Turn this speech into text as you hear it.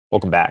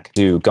Welcome back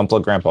to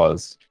Gunplug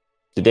Grandpas.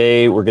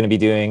 Today we're going to be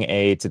doing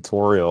a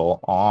tutorial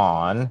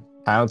on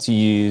how to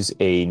use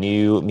a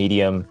new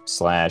medium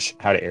slash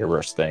how to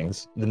airbrush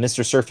things. The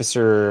Mr.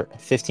 Surfacer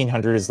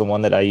 1500 is the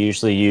one that I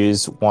usually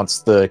use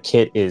once the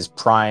kit is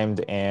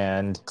primed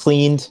and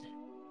cleaned.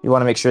 You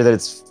want to make sure that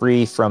it's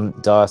free from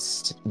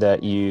dust,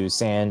 that you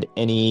sand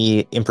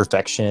any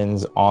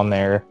imperfections on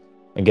there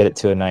and get it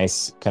to a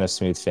nice kind of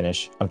smooth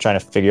finish. I'm trying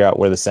to figure out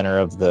where the center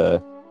of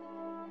the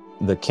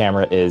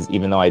camera is,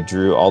 even though I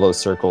drew all those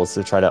circles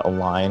to try to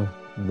align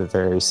the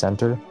very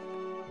center.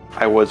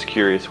 I was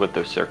curious what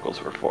those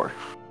circles were for.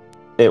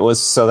 It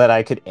was so that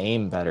I could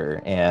aim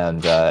better,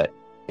 and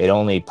it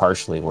only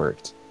partially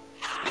worked.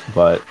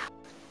 But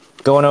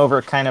going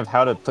over kind of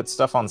how to put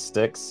stuff on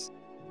sticks,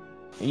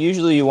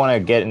 usually you want to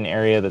get an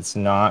area that's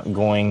not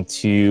going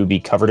to be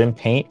covered in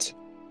paint.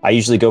 I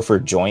usually go for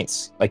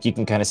joints, like you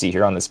can kind of see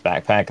here on this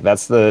backpack.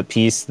 That's the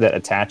piece that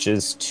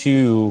attaches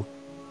to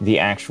the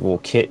actual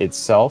kit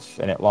itself,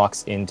 and it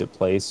locks into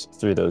place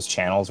through those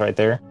channels right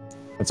there.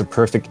 It's a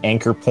perfect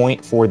anchor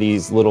point for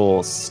these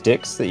little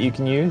sticks that you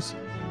can use,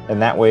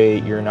 and that way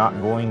you're not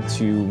going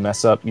to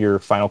mess up your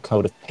final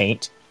coat of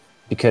paint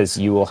because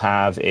you will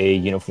have a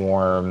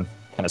uniform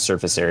kind of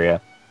surface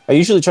area. I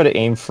usually try to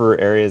aim for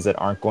areas that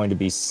aren't going to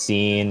be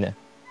seen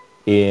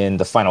in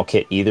the final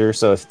kit either,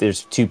 so if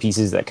there's two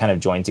pieces that kind of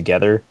join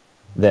together,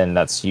 then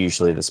that's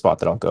usually the spot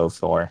that I'll go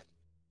for.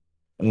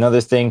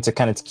 Another thing to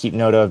kind of keep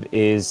note of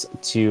is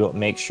to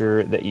make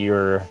sure that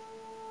your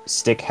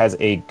stick has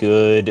a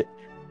good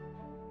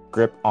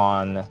grip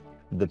on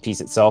the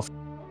piece itself.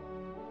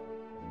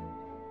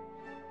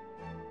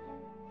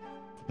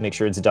 Make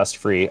sure it's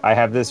dust-free. I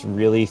have this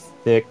really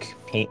thick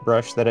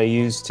paintbrush that I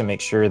use to make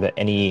sure that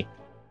any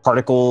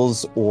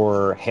particles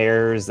or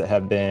hairs that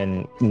have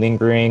been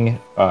lingering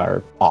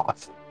are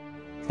off.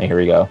 And here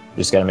we go.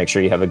 Just got to make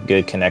sure you have a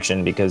good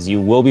connection because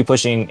you will be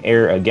pushing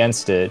air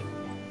against it.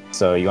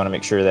 So you want to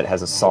make sure that it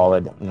has a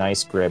solid,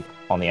 nice grip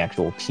on the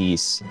actual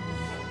piece.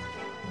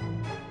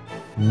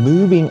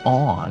 Moving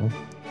on.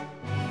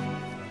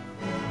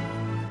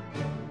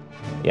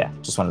 Yeah,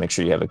 just want to make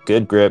sure you have a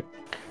good grip.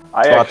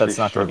 I actually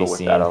struggle with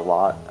that a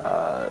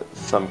lot.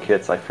 Some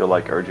kits I feel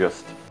like are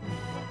just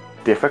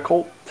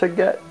difficult to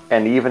get,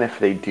 and even if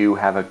they do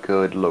have a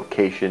good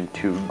location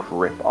to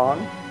grip on,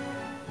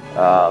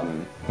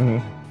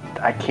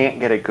 I can't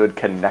get a good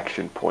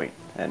connection point,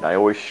 and I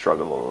always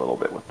struggle a little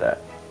bit with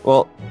that.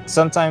 Well,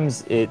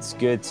 sometimes it's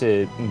good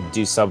to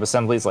do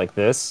sub-assemblies like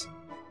this,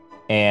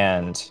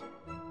 and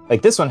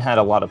like this one had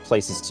a lot of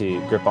places to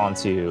grip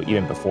onto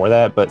even before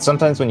that, but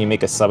sometimes when you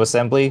make a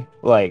sub-assembly,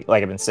 like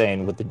I've been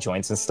saying with the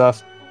joints and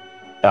stuff,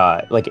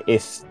 like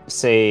if,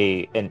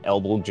 say, an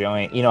elbow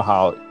joint, you know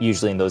how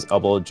usually in those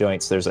elbow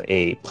joints there's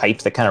a pipe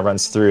that kind of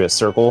runs through a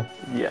circle?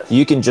 Yes.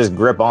 You can just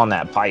grip on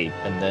that pipe,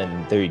 and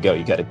then there you go,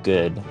 you got a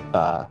good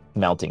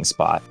melting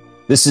spot.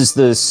 This is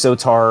the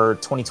Sotar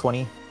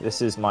 2020.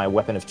 This is my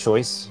weapon of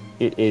choice.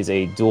 It is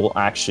a dual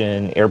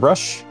action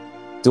airbrush.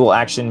 Dual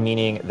action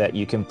meaning that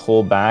you can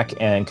pull back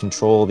and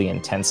control the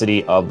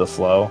intensity of the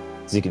flow.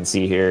 As you can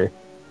see here,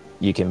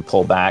 you can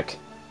pull back.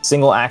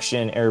 Single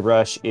action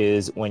airbrush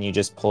is when you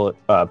just pull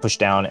it, push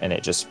down and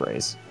it just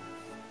sprays.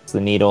 It's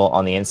the needle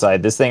on the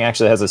inside. This thing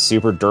actually has a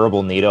super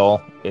durable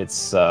needle.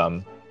 It's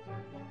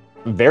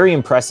very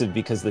impressive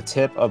because the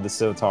tip of the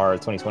Sotar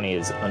 2020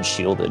 is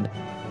unshielded.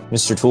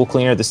 Mr. Tool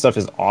Cleaner, this stuff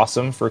is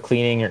awesome for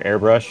cleaning your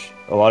airbrush.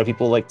 A lot of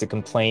people like to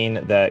complain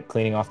that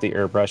cleaning off the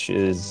airbrush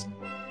is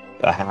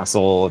a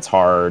hassle, it's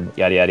hard,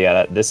 yada, yada,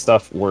 yada. This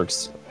stuff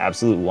works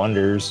absolute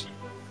wonders.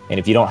 And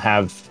if you don't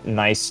have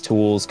nice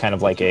tools, kind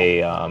of like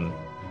an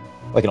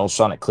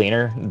ultrasonic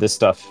cleaner, this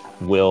stuff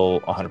will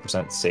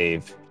 100%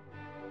 save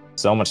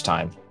so much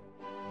time,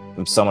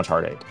 so much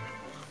heartache.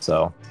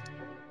 So,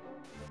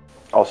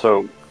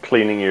 also,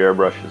 cleaning your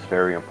airbrush is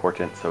very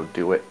important, so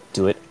do it.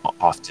 Do it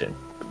often.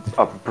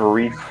 A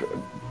brief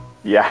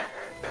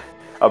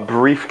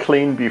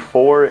clean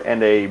before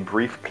and a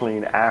brief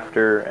clean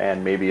after,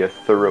 and maybe a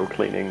thorough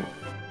cleaning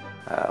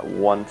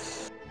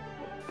once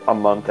a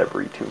month,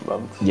 every 2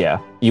 months. Yeah,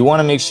 you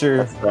want to make sure...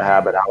 That's the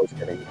habit I was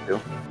getting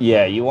into.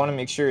 Yeah, you want to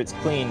make sure it's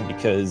clean,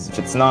 because if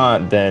it's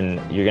not, then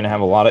you're going to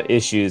have a lot of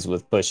issues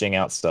with pushing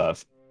out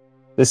stuff.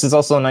 This is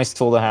also a nice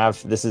tool to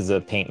have. This is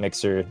a paint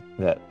mixer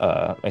that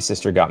my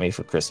sister got me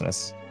for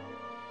Christmas.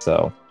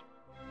 So,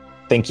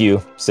 thank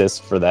you, sis,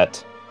 for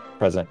that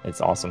present. It's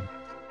awesome.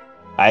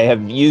 I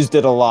have used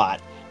it a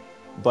lot.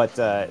 But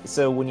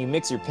so when you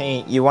mix your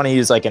paint, you want to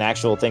use like an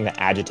actual thing that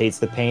agitates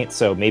the paint.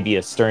 So maybe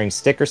a stirring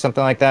stick or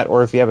something like that.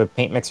 Or if you have a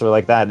paint mixer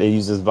like that, it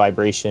uses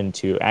vibration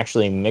to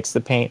actually mix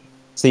the paint,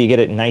 so you get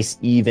a nice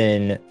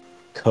even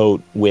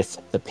coat with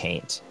the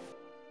paint.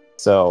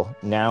 So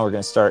now we're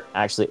going to start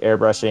actually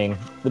airbrushing.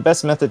 The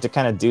best method to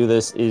kind of do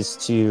this is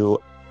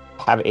to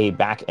have a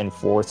back and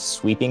forth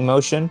sweeping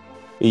motion.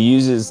 It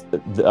uses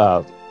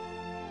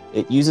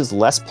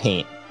less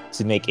paint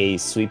to make a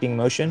sweeping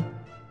motion,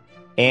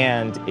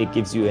 and it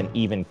gives you an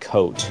even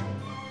coat.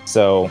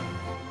 So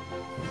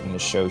I'm going to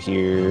show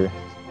here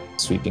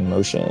sweeping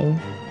motion.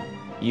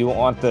 you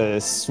want the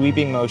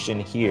sweeping motion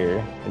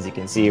here, as you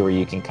can see, where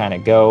you can kind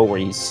of go, where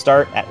you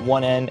start at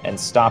one end and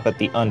stop at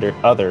the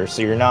other,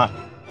 so you're not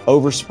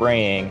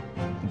overspraying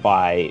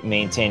by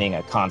maintaining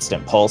a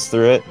constant pulse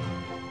through it.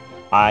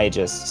 I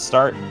just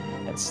start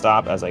and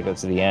stop as I go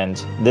to the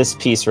end. This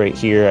piece right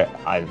here,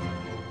 I've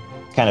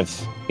kind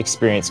of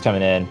experienced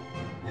coming in.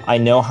 I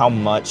know how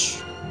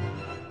much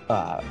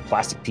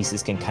plastic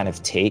pieces can kind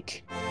of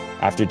take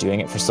after doing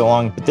it for so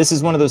long, but this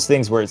is one of those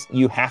things where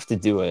you have to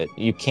do it.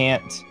 You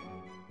can't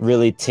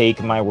really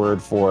take my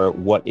word for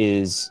what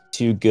is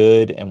too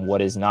good and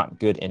what is not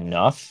good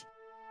enough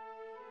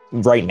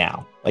right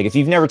now. Like, if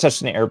you've never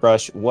touched an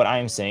airbrush, what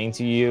I'm saying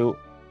to you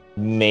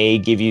may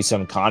give you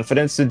some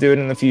confidence to do it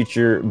in the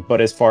future,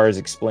 but as far as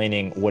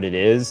explaining what it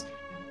is,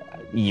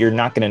 you're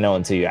not going to know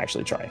until you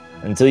actually try.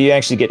 Until you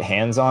actually get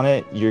hands on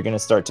it, you're going to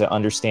start to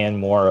understand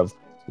more of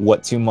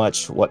what too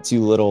much, what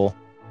too little,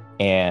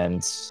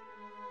 and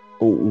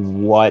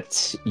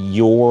what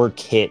your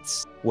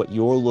kits, what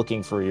you're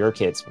looking for your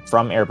kits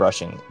from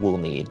airbrushing will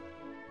need.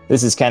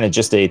 This is kind of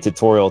just a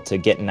tutorial to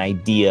get an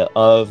idea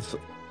of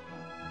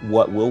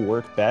what will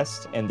work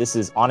best, and this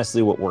is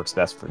honestly what works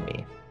best for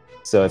me.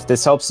 So if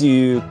this helps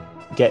you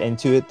get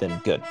into it, then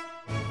good.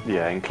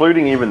 Yeah,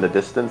 including even the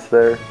distance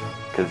there,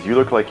 because you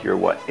look like you're,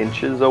 what,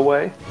 inches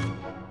away?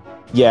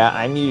 Yeah,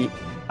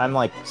 I'm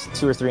like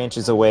 2 or 3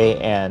 inches away,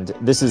 and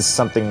this is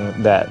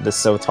something that the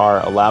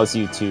Sotar allows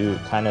you to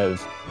kind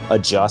of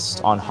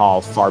adjust on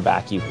how far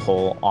back you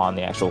pull on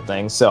the actual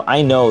thing. So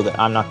I know that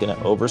I'm not going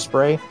to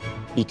overspray,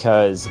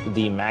 because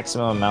the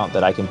maximum amount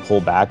that I can pull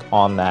back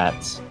on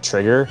that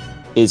trigger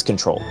is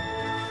controlled.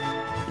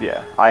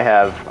 Yeah, I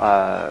have,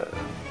 I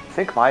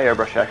think my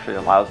airbrush actually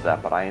allows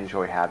that, but I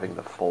enjoy having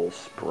the full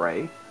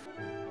spray.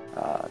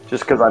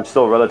 Just because I'm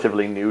still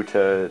relatively new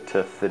to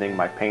thinning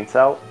my paints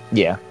out.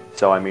 Yeah.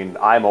 So, I mean,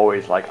 I'm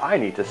always like, I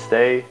need to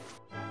stay,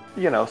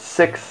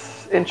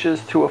 6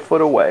 inches to a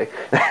foot away.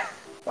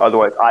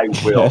 Otherwise, I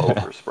will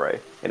overspray,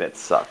 and it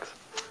sucks.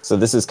 So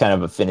this is kind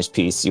of a finished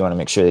piece. You want to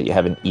make sure that you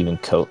have an even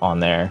coat on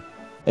there.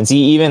 And see,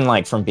 even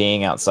like from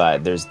being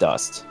outside, there's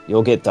dust.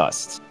 You'll get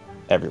dust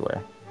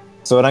everywhere.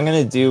 So what I'm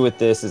going to do with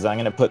this is I'm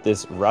going to put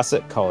this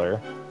russet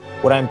color.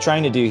 What I'm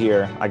trying to do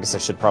here, I guess I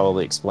should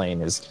probably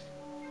explain, is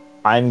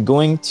I'm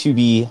going to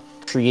be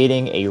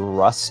creating a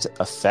rust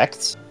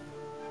effect.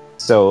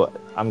 So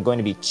I'm going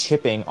to be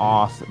chipping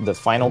off the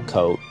final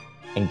coat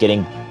and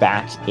getting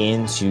back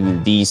into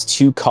these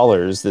two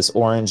colors, this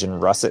orange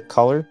and russet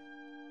color.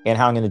 And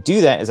how I'm going to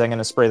do that is I'm going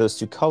to spray those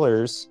two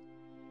colors.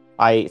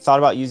 I thought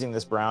about using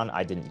this brown.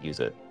 I didn't use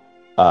it.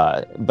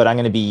 But I'm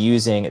going to be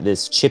using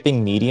this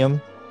chipping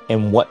medium.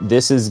 And what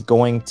this is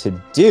going to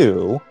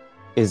do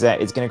is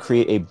that it's going to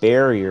create a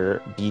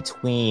barrier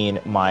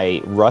between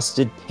my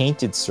rusted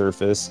painted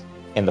surface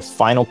and the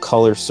final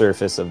color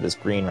surface of this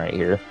green right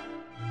here.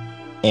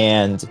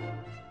 And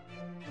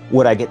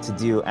what I get to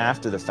do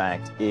after the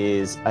fact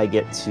is I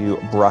get to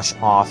brush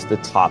off the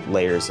top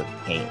layers of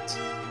paint.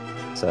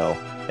 So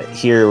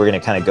here we're going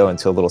to kind of go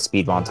into a little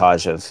speed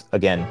montage of,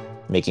 again,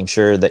 making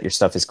sure that your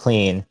stuff is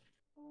clean.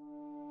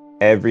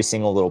 Every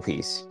single little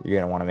piece, you're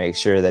going to want to make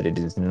sure that it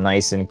is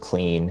nice and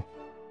clean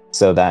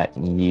so that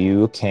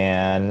you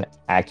can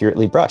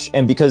accurately brush.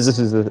 And because this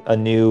is a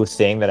new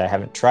thing that I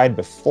haven't tried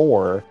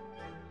before,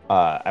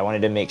 I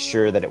wanted to make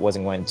sure that it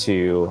wasn't going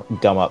to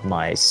gum up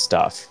my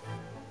stuff.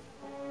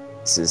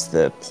 This is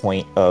the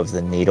point of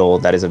the needle.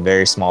 That is a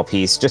very small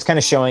piece, just kind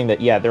of showing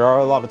that, yeah, there are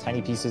a lot of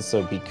tiny pieces,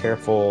 so be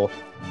careful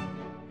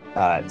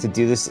to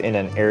do this in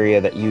an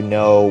area that you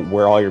know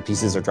where all your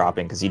pieces are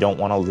dropping, because you don't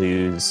want to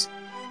lose.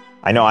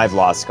 I know I've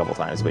lost a couple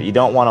times, but you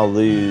don't want to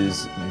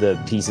lose the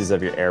pieces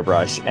of your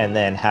airbrush and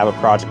then have a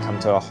project come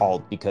to a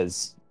halt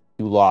because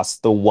you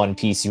lost the one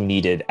piece you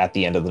needed at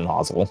the end of the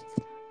nozzle.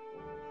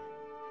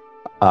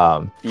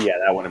 Yeah,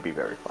 that wouldn't be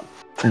very fun.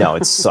 No,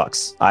 it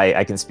sucks.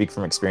 I can speak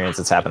from experience.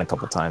 It's happened a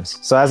couple times.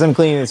 So as I'm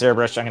cleaning this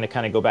airbrush, I'm going to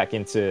kind of go back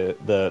into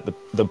the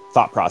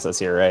thought process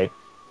here, right?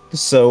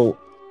 So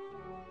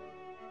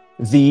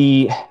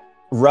the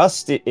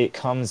rust, it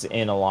comes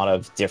in a lot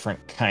of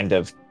different kind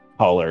of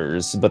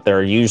colors, but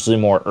they're usually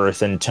more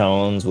earthen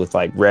tones with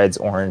like reds,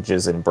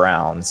 oranges, and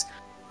browns.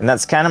 And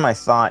that's kind of my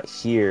thought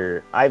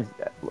here.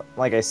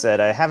 Like I said,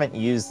 I haven't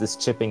used this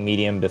chipping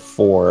medium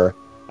before.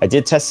 I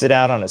did test it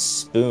out on a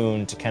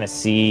spoon to kind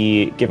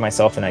of give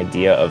myself an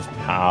idea of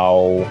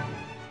how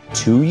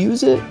to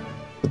use it,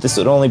 but this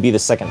would only be the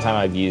second time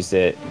I've used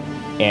it,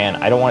 and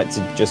I don't want it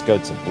to just go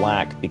to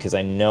black, because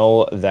I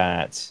know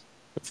that,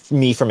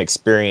 me from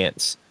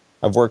experience,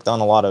 I've worked on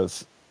a lot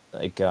of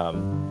like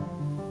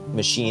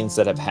machines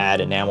that have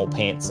had enamel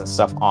paints and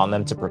stuff on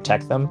them to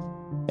protect them,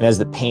 and as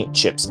the paint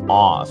chips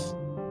off,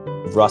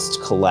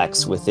 rust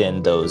collects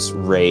within those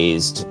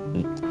raised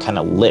kind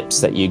of lips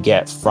that you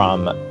get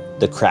from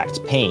the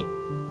cracked paint.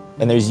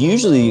 And there's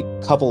usually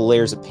a couple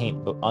layers of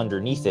paint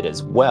underneath it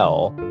as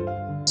well.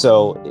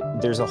 So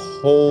there's a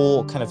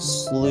whole kind of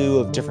slew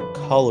of different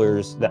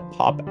colors that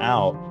pop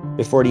out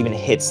before it even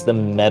hits the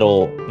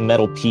metal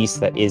piece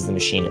that is the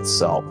machine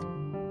itself.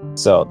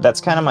 So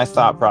that's kind of my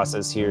thought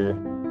process here.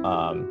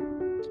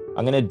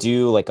 I'm gonna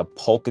do like a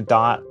polka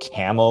dot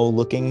camo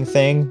looking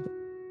thing.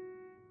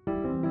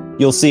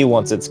 You'll see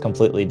once it's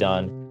completely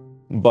done,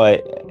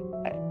 but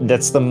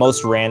that's the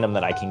most random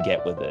that I can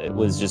get with it.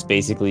 Was just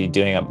basically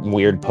doing a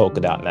weird polka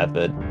dot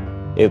method.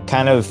 It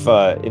kind of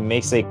it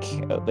makes like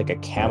a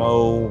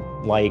camo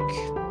like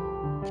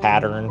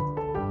pattern,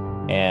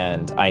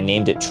 and I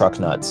named it Truck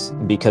Nuts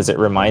because it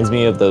reminds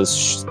me of those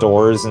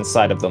stores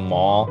inside of the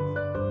mall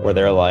where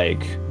they're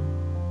like,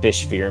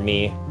 fish fear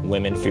me,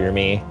 women fear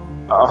me,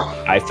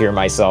 I fear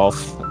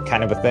myself,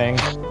 kind of a thing.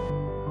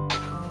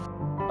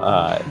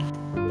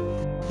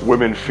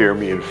 Women fear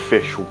me and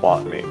fish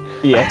want me.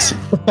 Yes.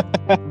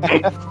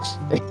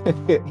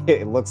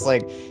 It looks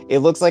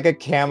like a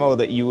camo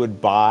that you would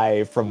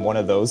buy from one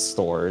of those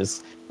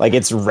stores. Like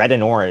it's red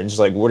and orange.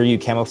 Like what are you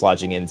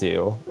camouflaging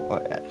into?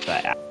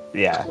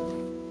 Yeah.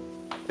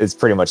 It's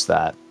pretty much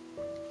that.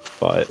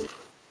 But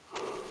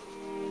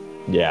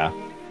yeah.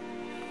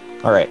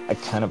 All right, I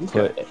kind of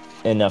put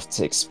enough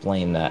to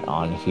explain that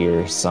on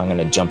here, so I'm going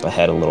to jump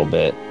ahead a little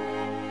bit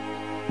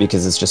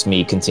because it's just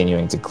me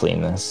continuing to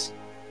clean this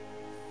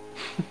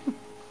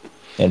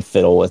and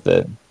fiddle with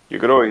it. You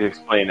could always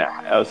explain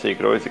that. I would say you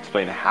could always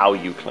explain how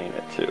you clean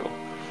it too.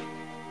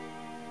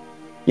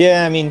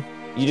 Yeah, I mean,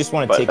 you just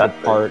want to take it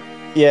apart.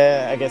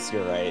 Yeah, I guess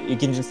you're right.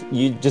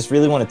 You just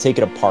really want to take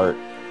it apart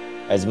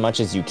as much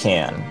as you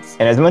can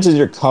and as much as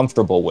you're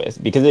comfortable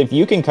with, because if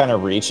you can kind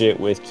of reach it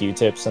with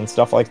Q-tips and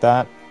stuff like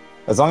that,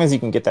 as long as you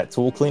can get that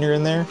tool cleaner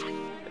in there,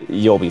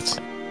 you'll be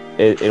fine.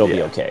 It'll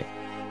be okay.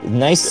 The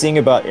nice thing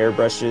about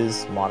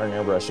airbrushes, modern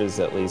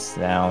airbrushes at least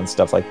now and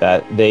stuff like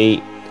that,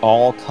 they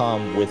all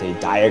come with a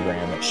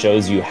diagram that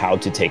shows you how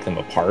to take them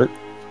apart,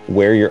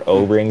 where your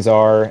O-rings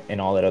are,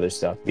 and all that other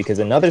stuff. Because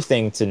another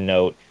thing to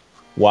note,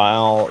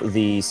 while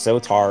the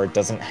Sotar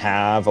doesn't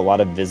have a lot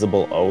of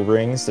visible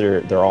O-rings,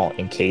 they're all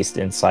encased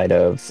inside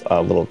of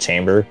a little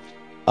chamber.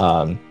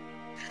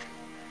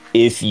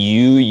 If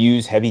you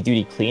use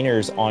heavy-duty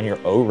cleaners on your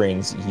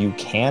O-rings, you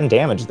can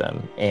damage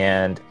them,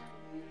 and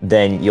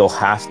then you'll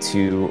have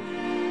to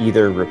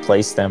either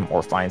replace them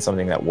or find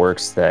something that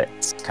works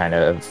that's kind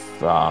of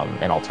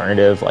an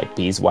alternative, like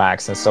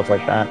beeswax and stuff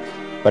like that.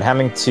 But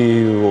having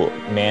to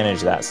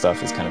manage that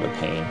stuff is kind of a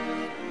pain.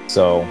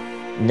 So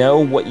know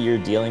what you're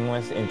dealing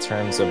with in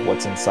terms of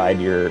what's inside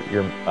your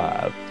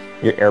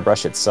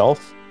airbrush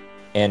itself,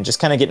 and just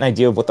kind of get an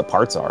idea of what the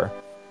parts are.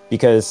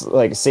 Because,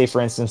 like, say,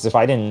 for instance, if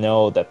I didn't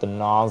know that the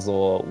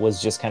nozzle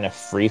was just kind of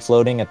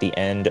free-floating at the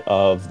end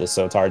of the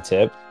Sotar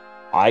tip,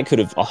 I could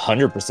have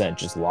 100%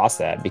 just lost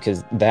that,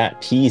 because that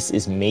piece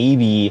is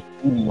maybe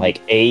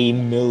like a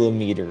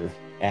millimeter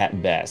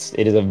at best.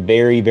 It is a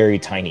very, very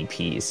tiny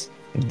piece.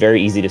 It's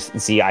very easy to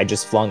see. I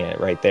just flung it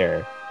right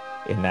there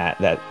in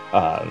that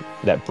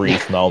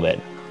brief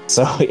moment.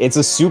 So it's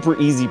a super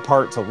easy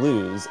part to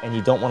lose, and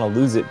you don't want to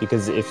lose it,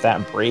 because if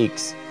that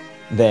breaks,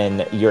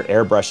 then your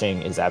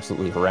airbrushing is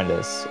absolutely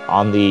horrendous.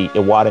 On the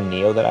Iwata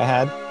Neo that I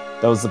had,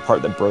 that was the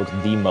part that broke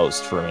the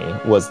most for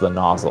me, was the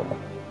nozzle.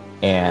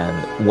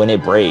 And when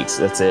it breaks,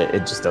 that's it. It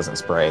just doesn't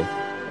spray.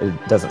 It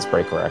doesn't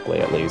spray correctly,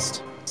 at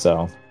least.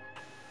 So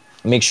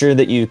make sure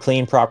that you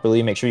clean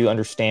properly. Make sure you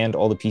understand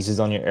all the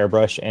pieces on your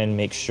airbrush, and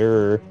make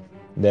sure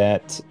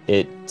that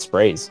it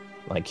sprays.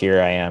 Like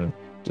here I am,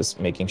 just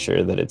making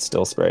sure that it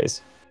still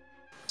sprays.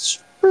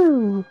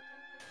 Yes,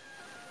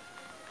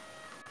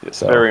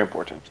 so, very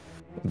important.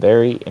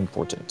 Very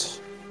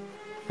important.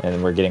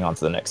 And we're getting on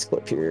to the next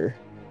clip here.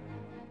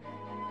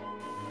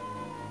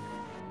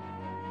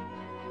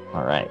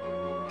 All right.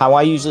 How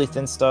I usually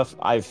thin stuff,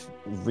 I've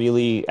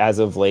really, as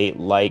of late,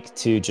 like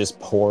to just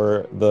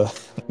pour the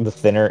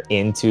thinner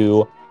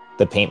into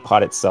the paint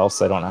pot itself,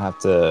 so I don't have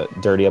to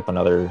dirty up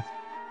another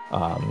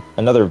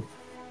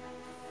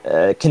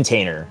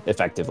container,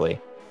 effectively.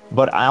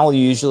 But I'll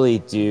usually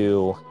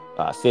do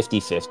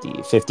 50-50.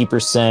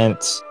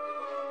 50%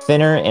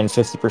 thinner and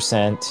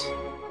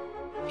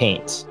 50%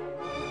 paint.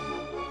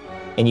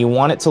 And you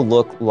want it to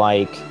look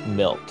like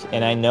milk.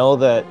 And I know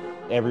that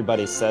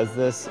everybody says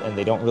this and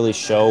they don't really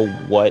show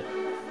what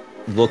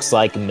looks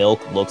like milk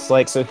looks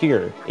like. So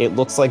here, it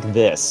looks like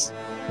this.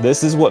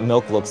 This is what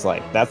milk looks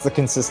like. That's the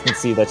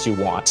consistency that you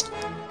want.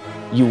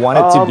 You want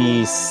it to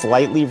be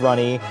slightly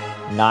runny,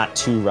 not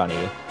too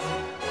runny.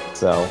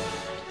 So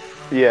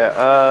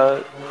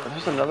yeah,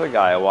 there's another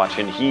guy I watch,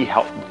 and he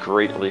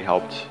greatly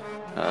helped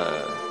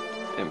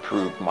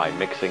improve my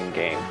mixing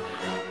game.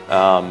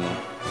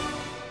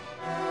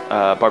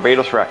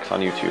 Barbados Rex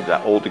on YouTube,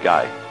 that old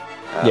guy.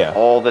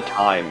 All the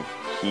time,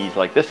 he's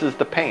like, this is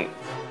the paint.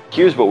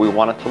 Here's what we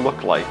want it to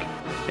look like.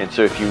 And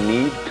so if you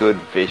need good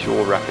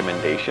visual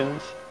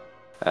recommendations,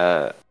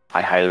 I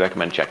highly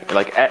recommend checking.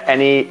 Like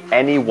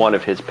any one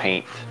of his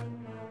paint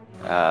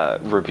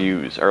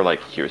reviews are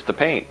like, here's the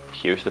paint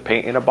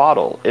in a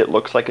bottle. It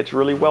looks like it's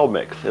really well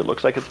mixed. It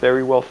looks like it's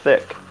very well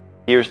thick.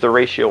 Here's the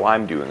ratio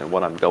I'm doing and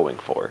what I'm going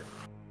for.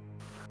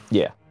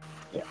 Yeah.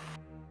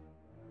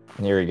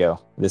 Here we go.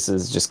 This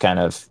is just kind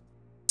of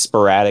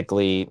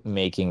sporadically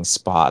making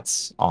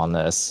spots on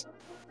this.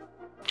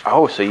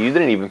 Oh, so you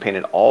didn't even paint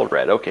it all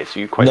red. Okay, so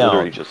you quite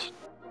literally just...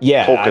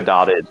 Yeah, polka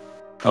dotted.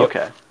 Yep.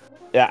 Okay.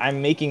 Yeah,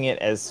 I'm making it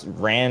as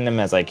random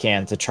as I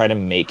can to try to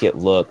make it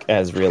look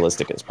as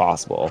realistic as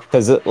possible.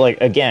 Because, like,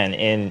 again,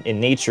 in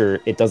nature,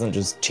 it doesn't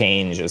just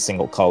change a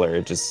single color.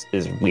 It just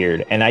is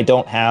weird. And I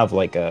don't have,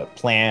 like, a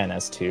plan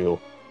as to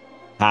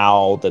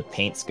how the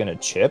paint's gonna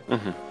chip.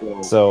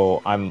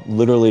 So I'm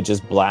literally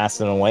just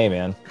blasting away,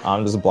 man.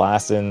 I'm just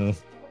blasting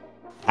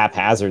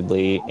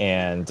haphazardly,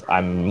 and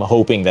I'm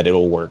hoping that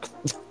it'll work.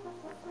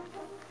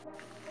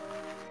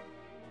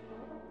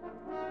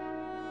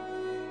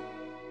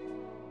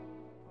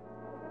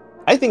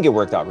 I think it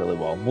worked out really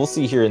well. We'll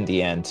see here in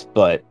the end,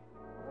 but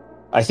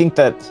I think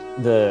that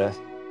the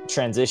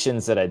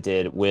transitions that I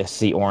did with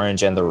the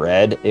orange and the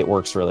red, it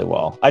works really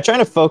well. I try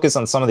to focus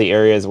on some of the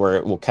areas where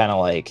it will kind of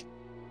like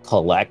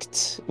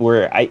collect,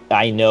 where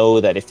I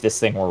know that if this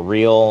thing were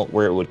real,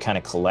 where it would kind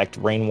of collect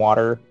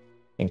rainwater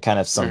and kind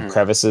of some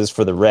crevices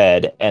for the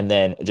red, and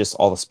then just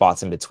all the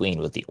spots in between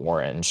with the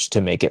orange to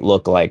make it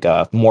look like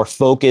a more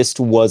focused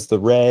was the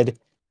red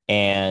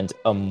and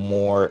a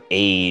more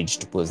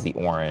aged was the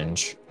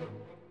orange.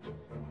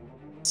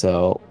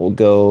 So we'll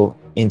go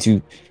into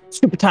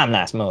super time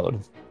lapse mode.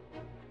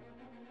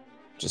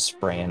 Just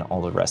spraying all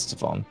the rest of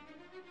them.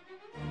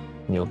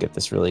 And you'll get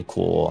this really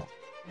cool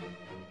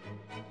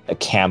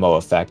camo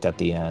effect at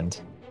the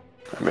end.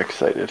 I'm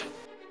excited.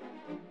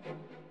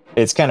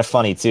 It's kind of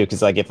funny too,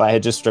 because like if I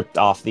had just stripped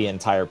off the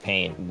entire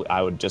paint,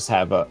 I would just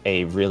have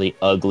a really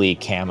ugly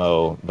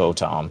camo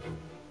votom.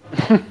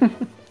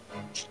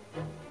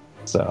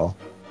 So,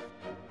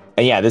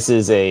 yeah, this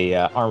is a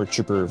Armor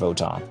Trooper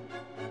votom.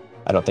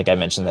 I don't think I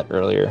mentioned that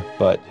earlier,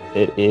 but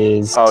it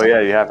is... Oh,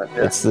 yeah, you haven't.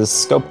 Yeah. It's the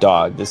Scope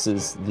Dog. This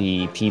is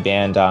the P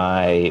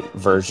Bandai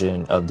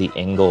version of the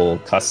Engel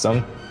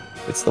Custom.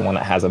 It's the one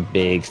that has a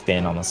big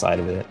fin on the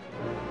side of it.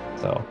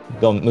 So,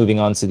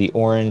 moving on to the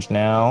orange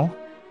now.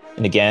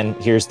 And again,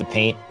 here's the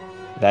paint.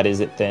 That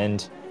is it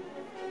thinned.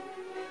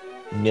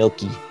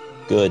 Milky.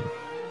 Good.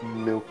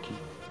 Milky.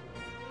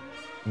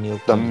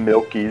 Milky. The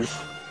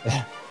Milkies.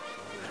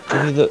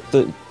 Give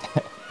me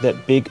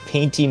that big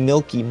painty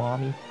milky,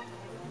 mommy.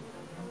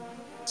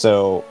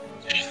 So,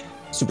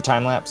 super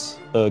time lapse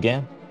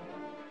again.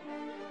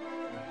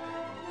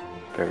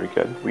 Very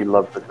good. We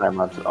love the time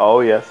lapse. Oh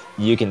yes.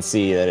 You can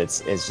see that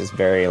it's just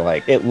very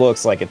like, it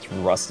looks like it's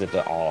rusted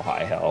to all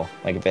high hell.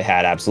 Like if it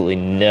had absolutely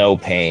no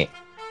paint.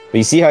 But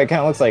you see how it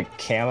kind of looks like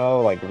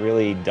camo, like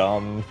really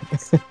dumb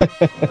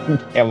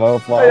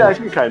camouflage. Oh, yeah, I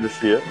can kind of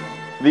see it.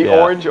 The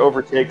orange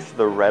overtakes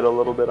the red a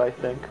little bit, I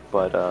think,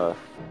 but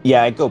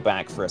yeah, I'd go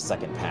back for a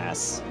second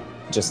pass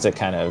just to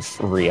kind of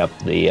re-up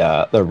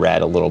the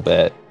red a little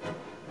bit.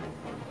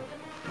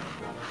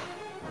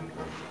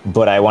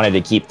 But I wanted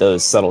to keep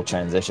those subtle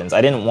transitions.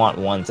 I didn't want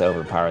one to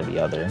overpower the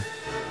other.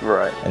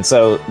 Right. And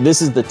so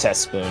this is the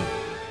test spoon.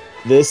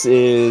 This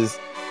is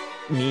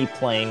me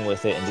playing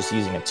with it and just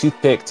using a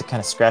toothpick to kind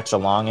of scratch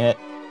along it.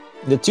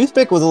 The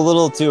toothpick was a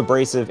little too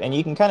abrasive, and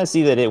you can kind of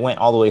see that it went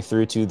all the way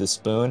through to the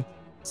spoon.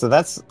 So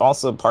that's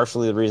also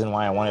partially the reason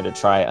why I wanted to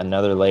try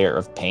another layer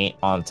of paint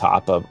on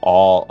top of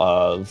all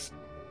of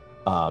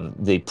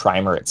the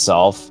primer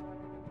itself,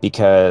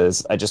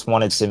 because I just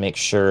wanted to make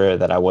sure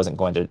that I wasn't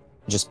going to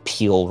just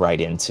peel right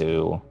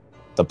into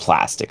the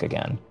plastic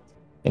again.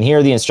 And here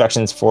are the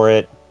instructions for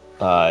it.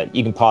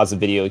 You can pause the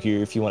video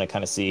here if you want to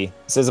kind of see. It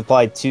says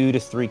apply 2 to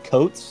 3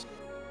 coats.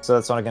 So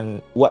that's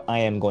what I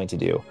am going to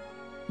do.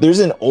 There's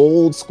an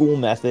old school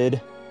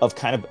method of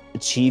kind of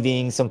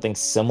achieving something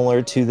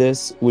similar to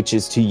this, which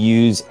is to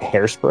use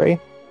hairspray.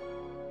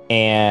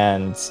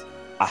 And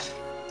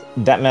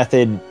that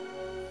method,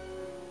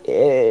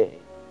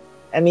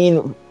 I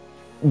mean,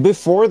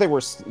 before there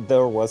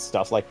was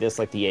stuff like this,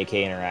 like the AK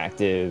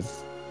Interactive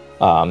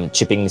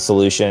chipping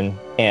solution,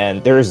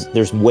 and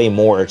there's way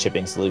more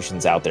chipping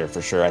solutions out there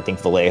for sure. I think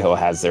Vallejo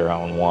has their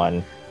own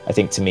one. I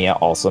think Tamiya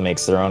also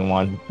makes their own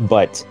one.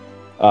 But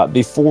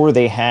before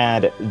they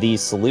had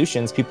these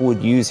solutions, people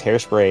would use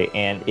hairspray,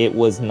 and it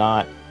was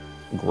not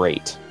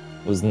great.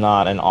 It was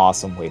not an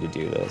awesome way to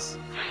do this.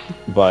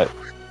 But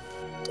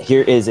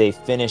here is a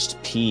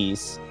finished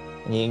piece,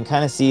 and you can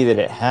kind of see that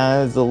it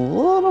has a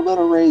little bit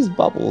of raised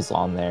bubbles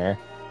on there.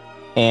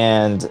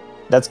 And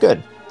that's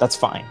good. That's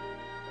fine.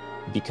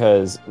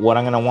 Because what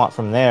I'm going to want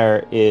from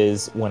there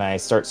is when I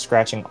start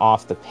scratching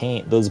off the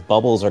paint, those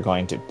bubbles are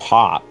going to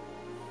pop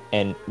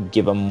and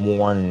give a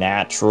more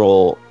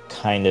natural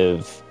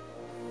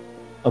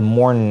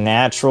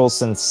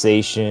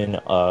sensation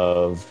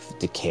of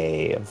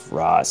decay, of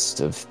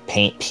rust, of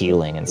paint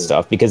peeling and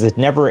stuff, because it's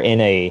never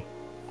in a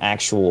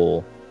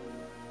actual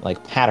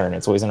like pattern.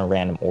 It's always in a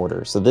random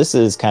order. So this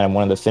is kind of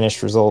one of the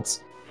finished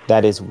results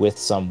that is with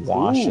some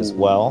wash as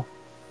well.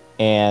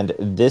 And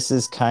this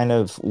is kind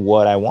of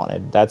what I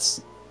wanted.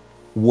 That's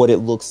what it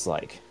looks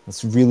like.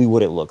 That's really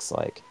what it looks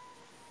like.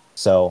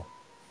 So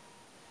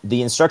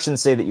the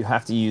instructions say that you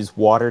have to use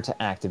water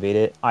to activate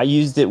it. I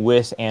used it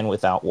with and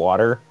without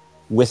water.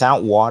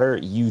 Without water,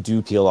 you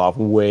do peel off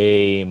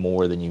way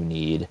more than you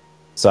need.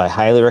 So I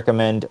highly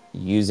recommend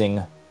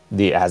using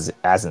the as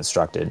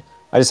instructed.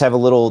 I just have a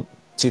little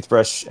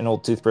an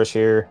old toothbrush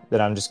here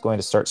that I'm just going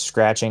to start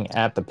scratching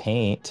at the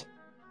paint.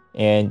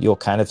 And you'll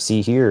kind of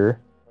see here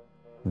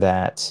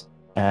that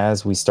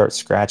as we start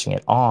scratching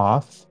it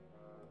off,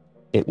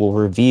 it will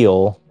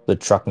reveal the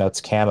truck nuts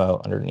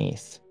camo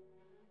underneath.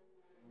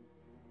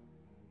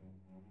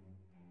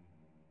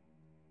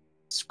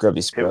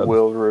 Scrubby scrub. It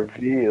will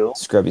reveal.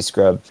 Scrubby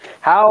scrub.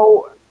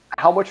 How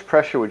much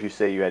pressure would you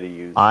say you had to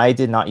use? I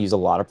did not use a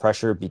lot of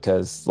pressure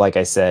because, like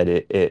I said,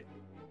 it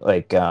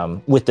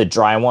with the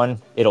dry one,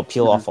 it'll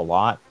peel off a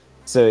lot.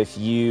 So if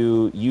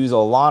you use a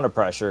lot of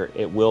pressure,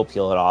 it will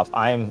peel it off.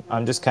 I'm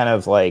just kind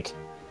of like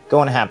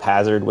going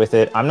haphazard with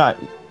it. I'm not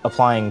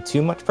applying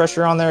too much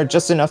pressure on there,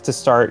 just enough to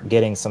start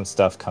getting some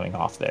stuff coming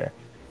off there.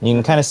 You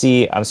can kind of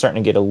see I'm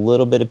starting to get a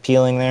little bit of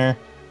peeling there.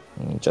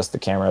 Let me adjust the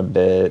camera a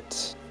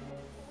bit.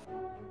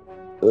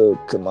 Oh,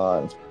 come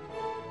on.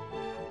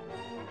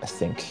 I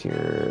think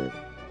here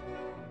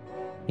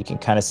you can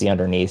kind of see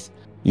underneath.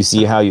 You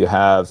see how you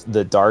have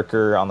the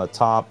darker on the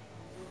top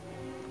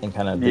and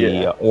kind of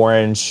the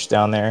orange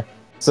down there.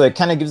 So it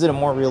kind of gives it a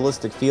more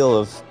realistic feel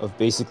of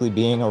basically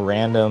being a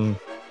random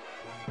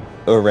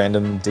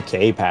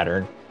decay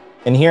pattern.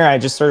 And here I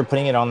just started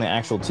putting it on the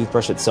actual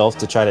toothbrush itself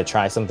to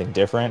try something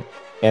different.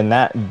 And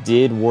that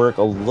did work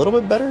a little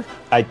bit better.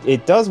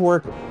 It does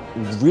work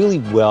really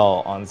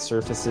well on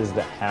surfaces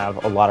that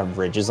have a lot of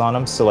ridges on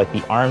them. So like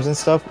the arms and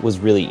stuff was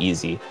really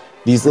easy.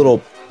 These little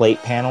plate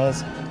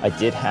panels, I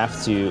did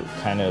have to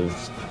kind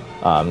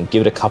of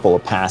give it a couple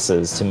of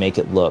passes to make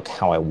it look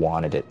how I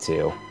wanted it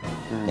to.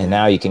 And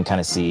now you can kind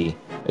of see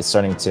it's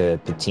starting to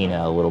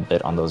patina a little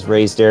bit on those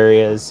raised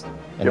areas.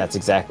 And that's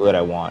exactly what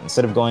I want.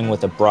 Instead of going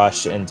with a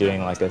brush and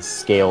doing like a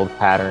scaled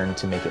pattern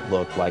to make it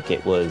look like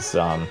it was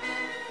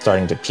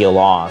starting to peel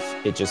off,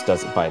 it just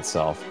does it by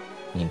itself.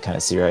 You can kind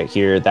of see right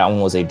here, that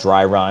one was a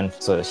dry run,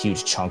 so a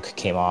huge chunk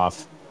came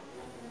off.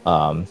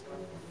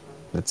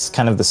 That's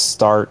kind of the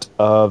start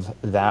of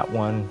that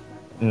one,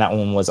 and that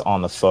one was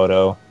on the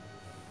photo.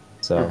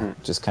 So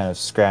just kind of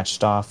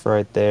scratched off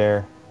right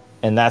there.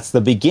 And that's the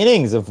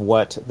beginnings of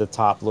what the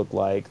top looked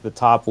like. The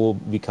top will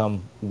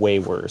become way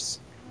worse.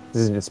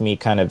 This is just me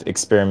kind of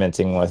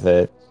experimenting with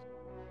it.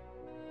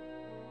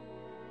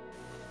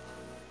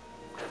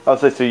 I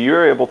was like, so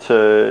you're able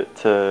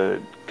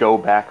to go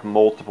back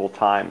multiple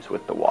times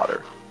with the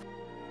water.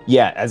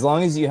 Yeah, as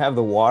long as you have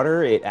the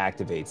water, it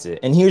activates it.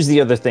 And here's the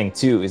other thing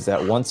too, is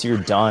that once you're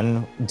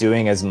done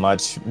doing as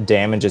much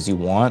damage as you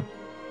want,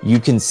 you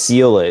can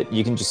seal it.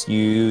 You can just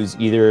use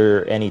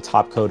either any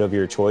top coat of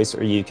your choice,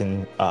 or you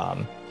can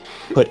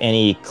put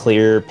any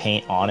clear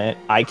paint on it.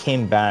 I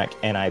came back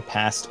and I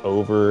passed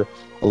over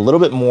a little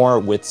bit more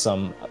with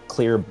some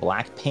clear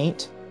black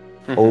paint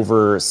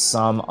over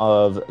some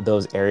of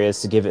those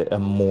areas to give it a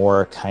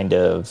more kind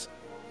of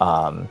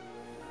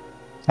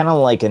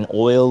like an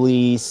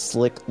oily,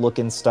 slick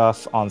looking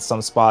stuff on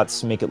some spots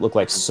to make it look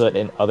like soot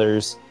in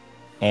others.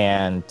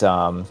 And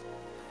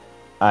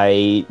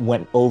I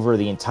went over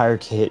the entire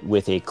kit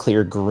with a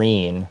clear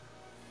green,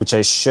 which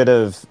I should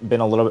have been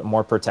a little bit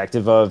more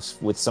protective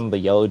of with some of the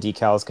yellow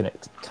decals.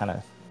 Kind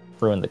of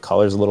ruin the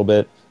colors a little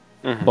bit.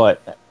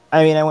 But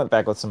I mean, I went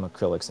back with some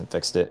acrylics and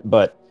fixed it.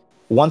 But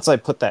once I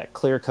put that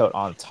clear coat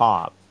on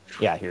top,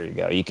 yeah, here you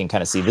go. You can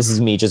kind of see this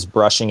is me just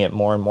brushing it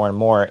more and more and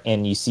more.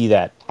 And you see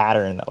that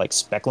pattern, that like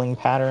speckling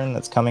pattern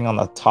that's coming on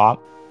the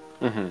top.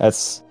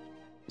 That's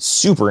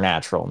super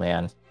natural,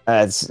 man.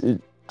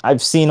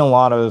 I've seen a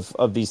lot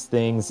of these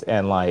things,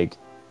 and like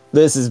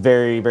this is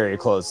very, very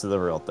close to the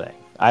real thing.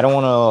 I don't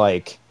want to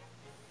like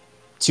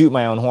toot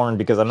my own horn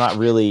because I'm not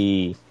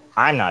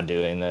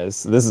doing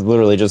this. This is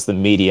literally just the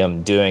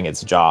medium doing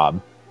its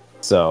job.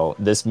 So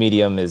this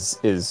medium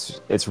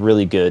it's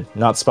really good.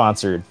 Not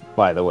sponsored,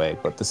 by the way,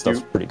 but this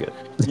stuff's pretty good.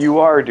 You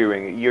are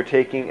doing it. You're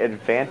taking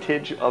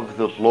advantage of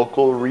the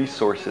local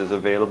resources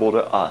available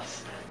to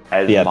us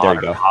as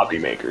modern hobby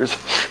makers.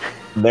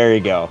 There you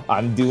go.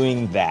 I'm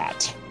doing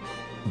that.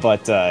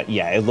 But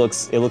it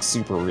looks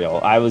super real.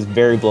 I was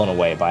very blown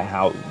away by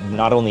how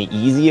not only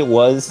easy it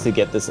was to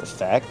get this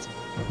effect,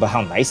 but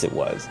how nice it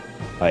was.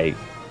 Like,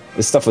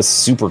 this stuff was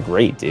super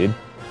great, dude.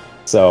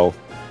 So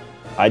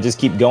I just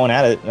keep going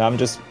at it, and I'm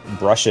just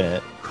brushing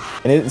it.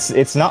 And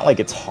it's not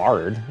like it's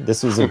hard.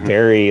 This was a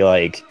very,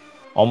 like,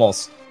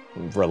 almost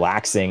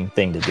relaxing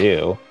thing to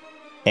do.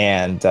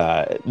 And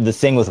the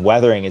thing with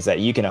weathering is that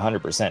you can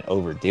 100%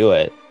 overdo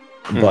it.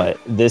 But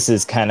this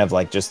is kind of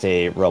like just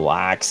a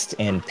relaxed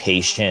and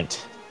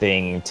patient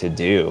thing to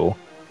do.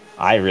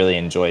 I really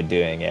enjoyed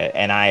doing it.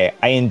 And I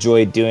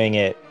enjoyed doing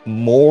it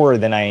more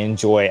than I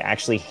enjoy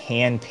actually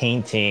hand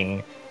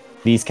painting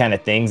these kind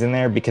of things in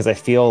there, because I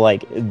feel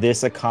like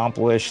this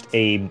accomplished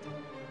a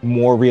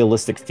more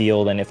realistic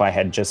feel than if I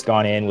had just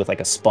gone in with like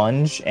a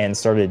sponge and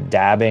started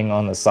dabbing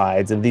on the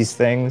sides of these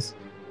things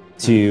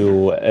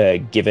to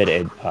give it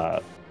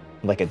a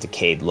like a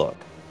decayed look.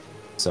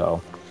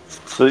 So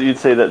you'd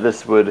say that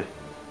this would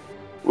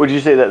you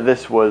say that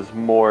this was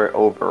more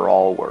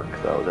overall work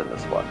though than the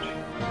sponge?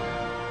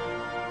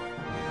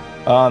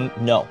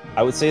 No,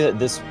 I would say that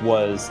this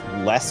was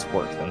less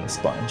work than the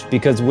sponge,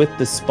 because with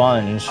the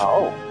sponge,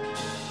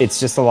 it's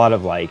just a lot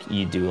of like,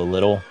 you do a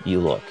little, you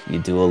look, you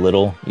do a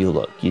little, you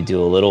look, you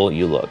do a little,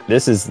 you look.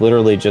 This is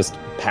literally just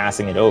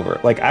passing it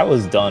over. Like I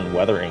was done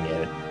weathering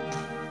it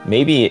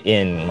maybe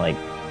in like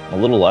a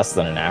little less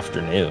than an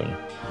afternoon.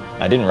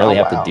 I didn't really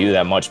have to do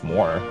that much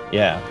more.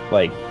 Yeah,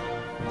 like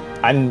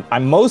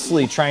I'm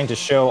mostly trying to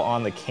show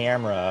on the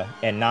camera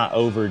and not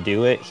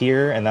overdo it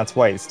here, and that's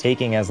why it's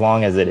taking as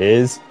long as it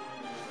is.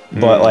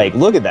 But like,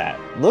 look at that.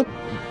 Look,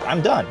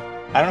 I'm done.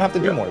 I don't have to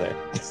do more there.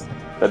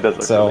 That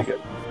does look really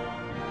good.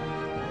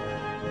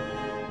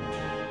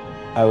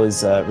 I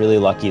was really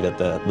lucky that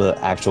the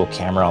actual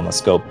camera on the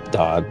scope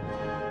dog,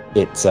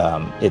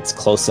 it's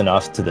close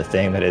enough to the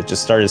thing that it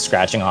just started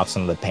scratching off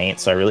some of the paint,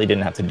 so I really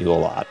didn't have to do a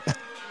lot.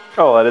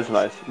 Oh, that is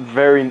nice.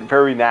 Very,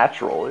 very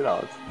natural, you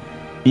know.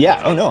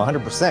 Yeah, oh no,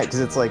 100%, because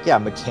it's like, yeah,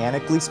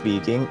 mechanically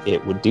speaking,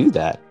 it would do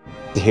that.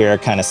 Here are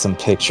kind of some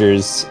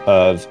pictures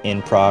of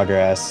in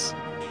progress.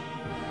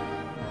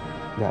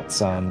 Got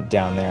some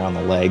down there on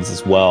the legs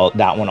as well.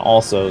 That one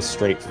also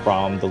straight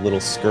from the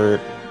little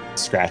skirt,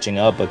 scratching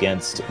up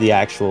against the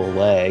actual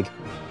leg.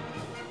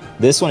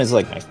 This one is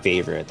like my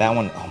favorite. That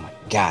one, oh my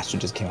gosh, it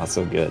just came out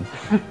so good.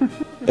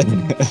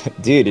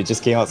 Dude, it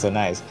just came out so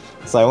nice.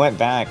 So I went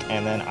back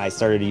and then I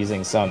started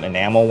using some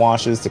enamel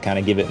washes to kind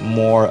of give it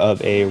more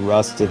of a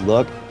rusted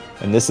look.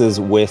 And this is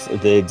with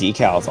the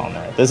decals on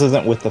there. This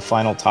isn't with the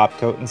final top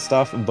coat and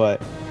stuff,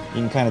 but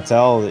you can kind of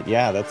tell that,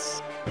 yeah,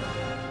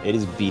 it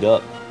is beat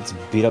up. It's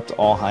beat up to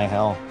all high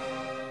hell.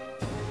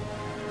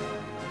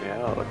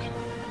 Yeah,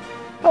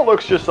 that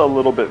looks just a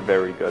little bit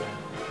very good.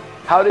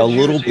 How did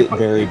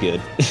very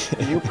good.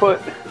 you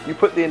put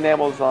the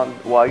enamels on?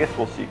 Well, I guess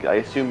we'll see. I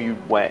assume you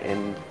went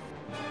and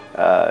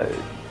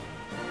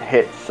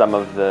hit some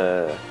of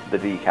the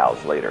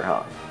decals later,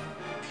 huh?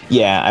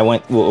 Yeah, I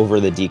went over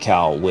the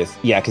decal with,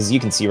 because you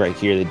can see right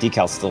here, the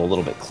decal's still a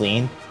little bit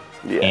clean.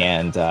 Yeah.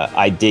 And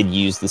I did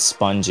use the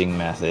sponging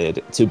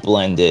method to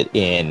blend it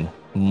in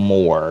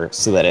more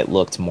so that it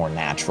looked more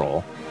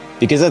natural.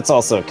 Because that's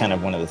also kind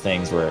of one of the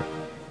things where,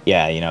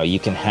 you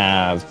can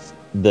have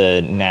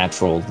the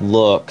natural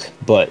look,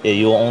 but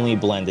you'll only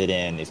blend it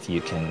in if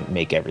you can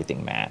make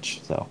everything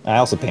match. So I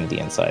also painted the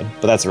inside,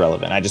 but that's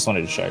irrelevant. I just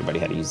wanted to show everybody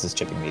how to use this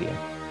chipping medium.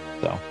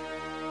 So,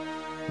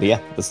 but yeah,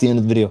 that's the end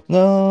of the video.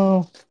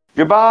 No.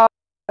 Goodbye.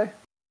 All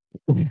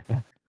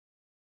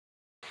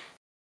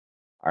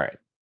right.